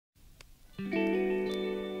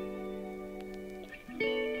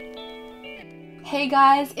Hey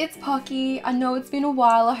guys, it's Pocky. I know it's been a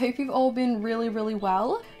while. I hope you've all been really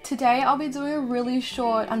well. Today I'll be doing a really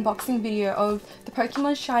short unboxing video of the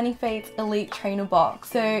Pokemon Shining Fates Elite Trainer box.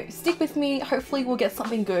 So stick with me, hopefully we'll get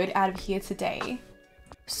something good out of here today.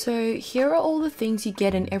 So here are all the things you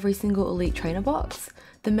get in every single Elite Trainer box.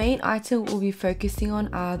 The main item we'll be focusing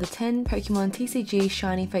on are the 10 Pokemon TCG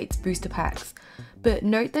Shining Fates booster packs. But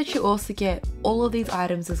note that you also get all of these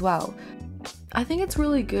items as well. I think it's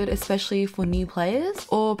really good, especially for new players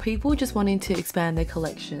or people just wanting to expand their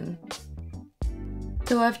collection.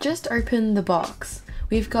 So I've just opened the box.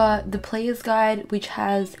 We've got the player's guide, which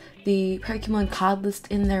has the Pokemon card list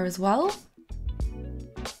in there as well.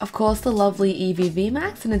 Of course, the lovely EV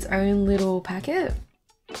Max in its own little packet.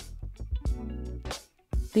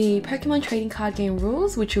 The Pokemon trading card game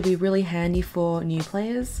rules, which will be really handy for new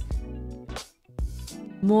players.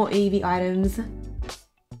 More EV items.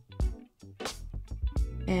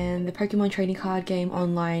 And the Pokemon trading card game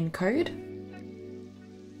online code.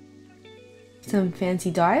 Some fancy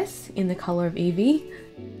dice in the colour of Eevee.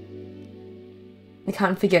 I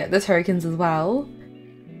can't forget the tokens as well.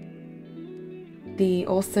 The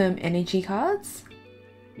awesome energy cards.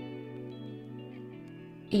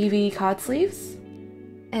 Eevee card sleeves.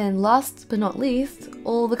 And last but not least,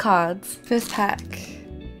 all the cards. First pack.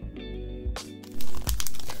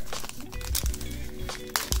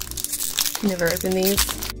 Never open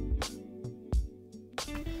these.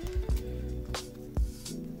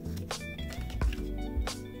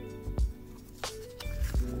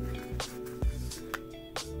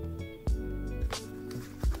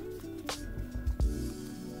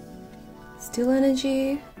 Steel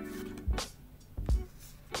Energy,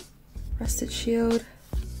 Rusted Shield,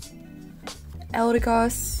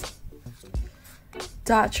 Eldegoss,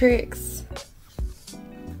 Dartrix,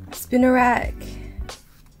 Spinarak,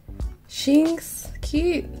 Shinx,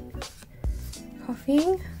 cute,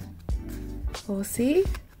 Coughing, Horsey,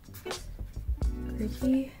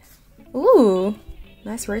 Cricky, ooh,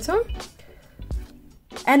 nice Rotom,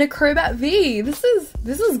 and a Crobat V. This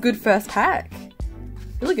is good first pack.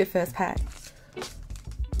 Really good first pack.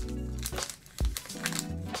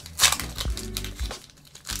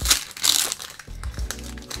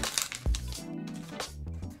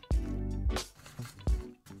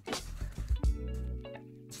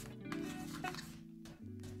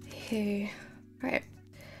 Okay, alright.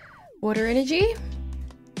 Water Energy,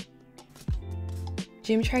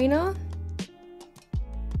 Gym Trainer,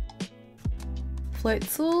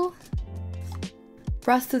 Floatzel,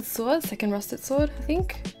 Rusted Sword, second Rusted Sword, I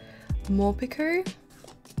think, Morpeko,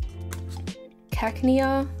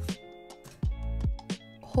 Cacnea,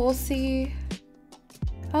 Horsey,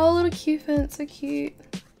 oh, little Cufant, so cute,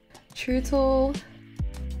 Trutle,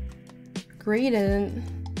 Greedent,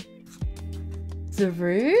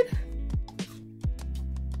 Zarude.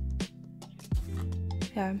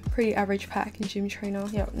 Yeah, pretty average pack in Gym Trainer.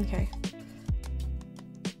 Yep, okay.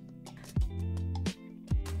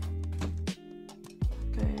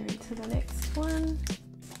 Go to the next one.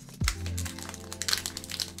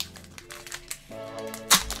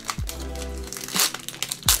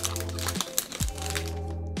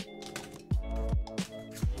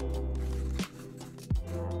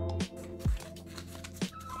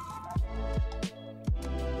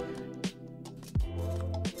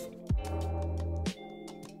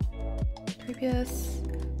 Yes,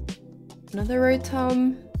 another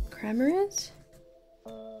Rotom, Cramorant,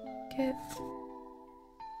 get,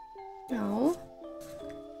 no,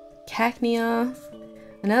 Cacnea,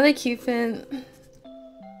 another Cufant,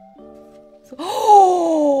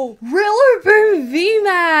 oh, Rillaboom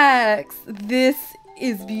VMAX, this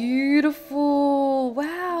is beautiful,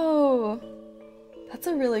 wow, that's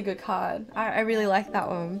a really good card, I really like that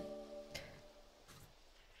one,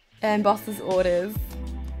 and Boss's Orders.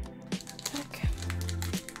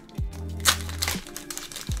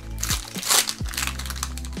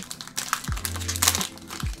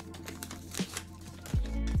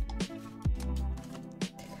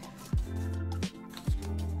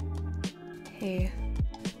 Okay,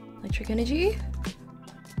 Electric Energy,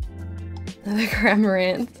 another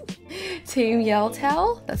Cramorant, Team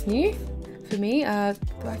Yellowtail, that's new for me,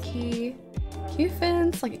 Bucky,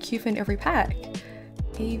 Cufant, like a Cufant every pack,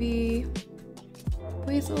 Eevee,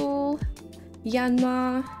 Weasel,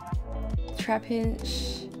 Yanma,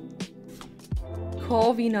 Trapinch,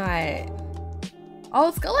 Corviknight, oh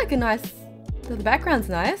it's got like a nice, the background's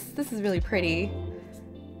nice, this is really pretty,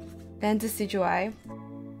 and Decidueye.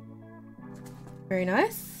 Very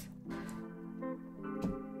nice.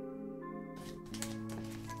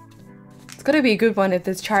 It's gotta be a good one if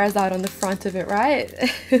there's Charizard on the front of it, right?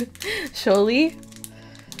 Surely.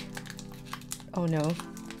 Oh no,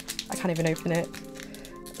 I can't even open it.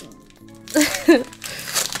 Okay.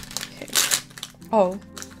 Oh.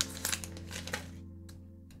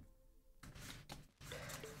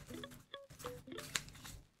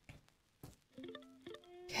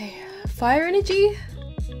 Okay, fire energy.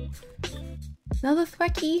 Another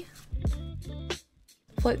Thwacky.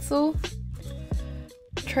 Floatzel.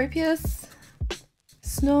 Tropius.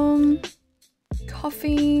 Snom.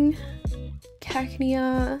 Coughing.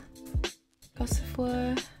 Cacnea.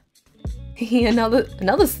 Gossifleur. another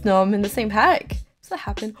Snom in the same pack. Does that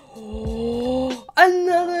happen? Oh,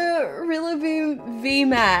 another Rillaboom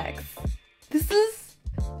VMAX. This is,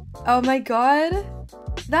 oh my god,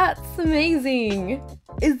 that's amazing.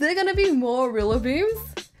 Is there gonna be more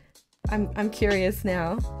Rillabooms? I'm curious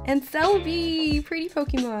now. And Celebi, pretty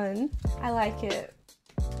Pokemon. I like it.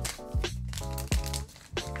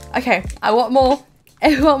 Okay, I want more.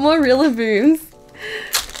 I want more Rillabooms.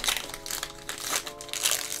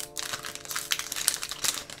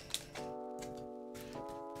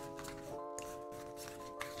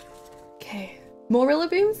 Okay, more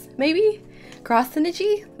Rillabooms, maybe? Grass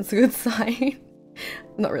Energy? That's a good sign.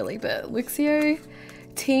 Not really, but Luxio.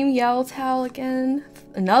 Team Yellowtail again.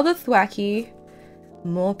 Another Thwacky.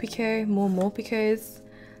 Morpeko, more Morpekos.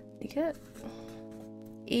 Take it.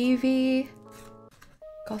 Eevee.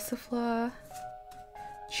 Gossifleur.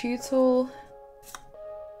 Tootle.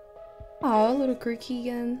 Oh, a little Grookey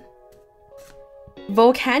again.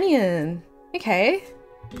 Volcanion. Okay.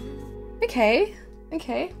 Okay.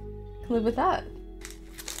 Okay. Can live with that.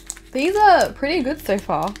 These are pretty good so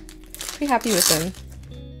far. Pretty happy with them.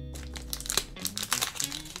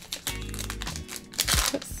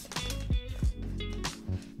 Oops.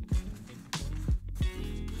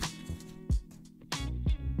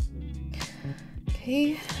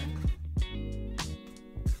 Okay.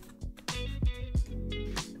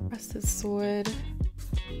 Rusted Sword.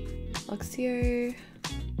 Luxio.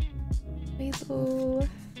 Basil.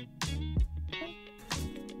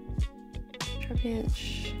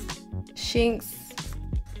 Trapinch. Shinx.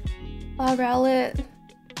 Rowlet.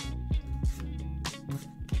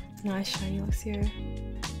 Nice shiny Luxio.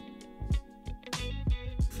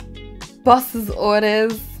 Boss's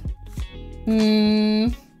Orders.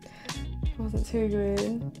 Wasn't too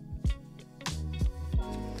good.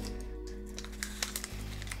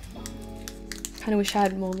 Kinda wish I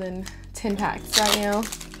had more than 10 packs right now.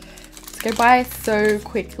 Let's go by so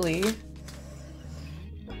quickly.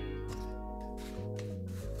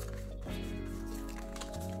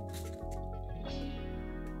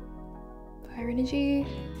 Fire Energy.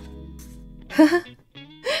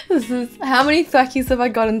 This is, how many Thwackies have I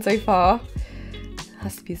gotten so far?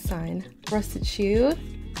 Has to be a sign. Rusted Shield.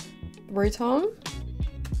 Rotom.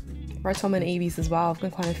 Rotom and Eevees as well. I've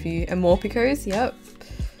got quite a few. And Morpekos, yep.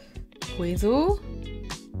 Weasel.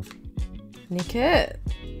 Nickit.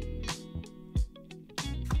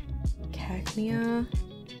 Cacnea.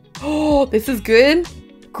 Oh, this is good.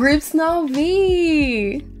 Grimmsnarl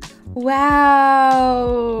V.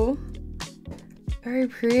 Wow. Very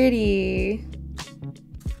pretty.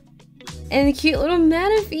 And a cute little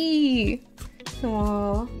Manaphy.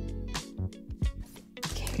 Aww.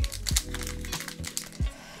 Okay.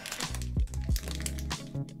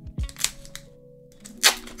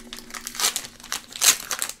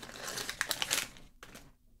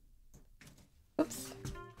 Oops.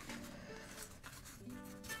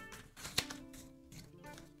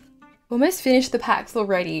 Almost finished the packs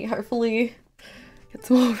already. Hopefully get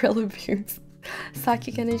some more Rillabooms.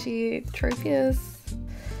 Psychic Energy, Tropius.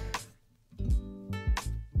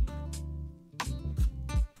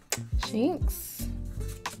 Shinx.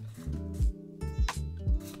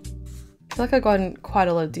 I feel like I've gotten quite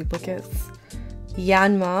a lot of duplicates.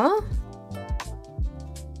 Yanma.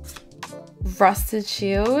 Rusted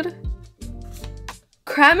Shield.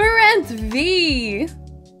 Cramorant V.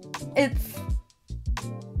 It's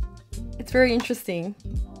very interesting.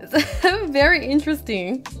 It's very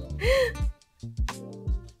interesting.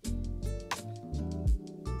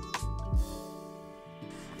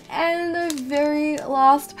 And the very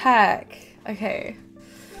last pack. Okay.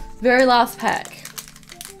 Very last pack.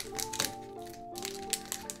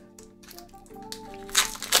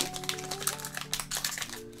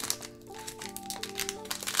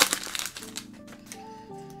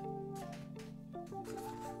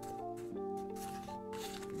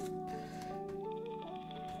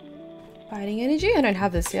 Fighting Energy? I don't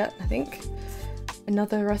have this yet, I think.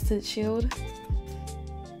 Another Rusted Shield.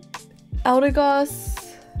 Eldegoss.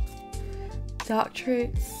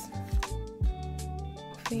 Darktrix,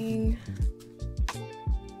 Morphing,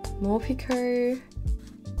 Morpeko,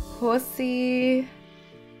 Horsey,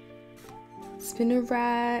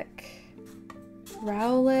 Spinarak,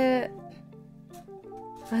 Rowlet,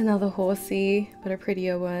 another horsey, but a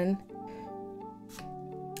prettier one,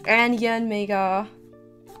 and Yan Mega.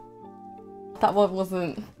 That one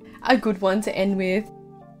wasn't a good one to end with.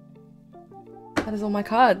 That is all my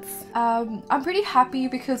cards. I'm pretty happy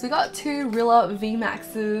because we got 2 Rilla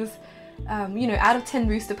VMAXs, you know, out of 10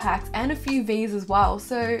 booster packs, and a few Vs as well.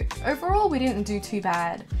 So overall we didn't do too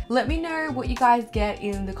bad. Let me know what you guys get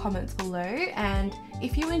in the comments below, and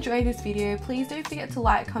if you enjoyed this video, please don't forget to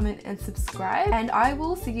like, comment and subscribe, and I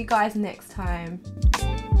will see you guys next time.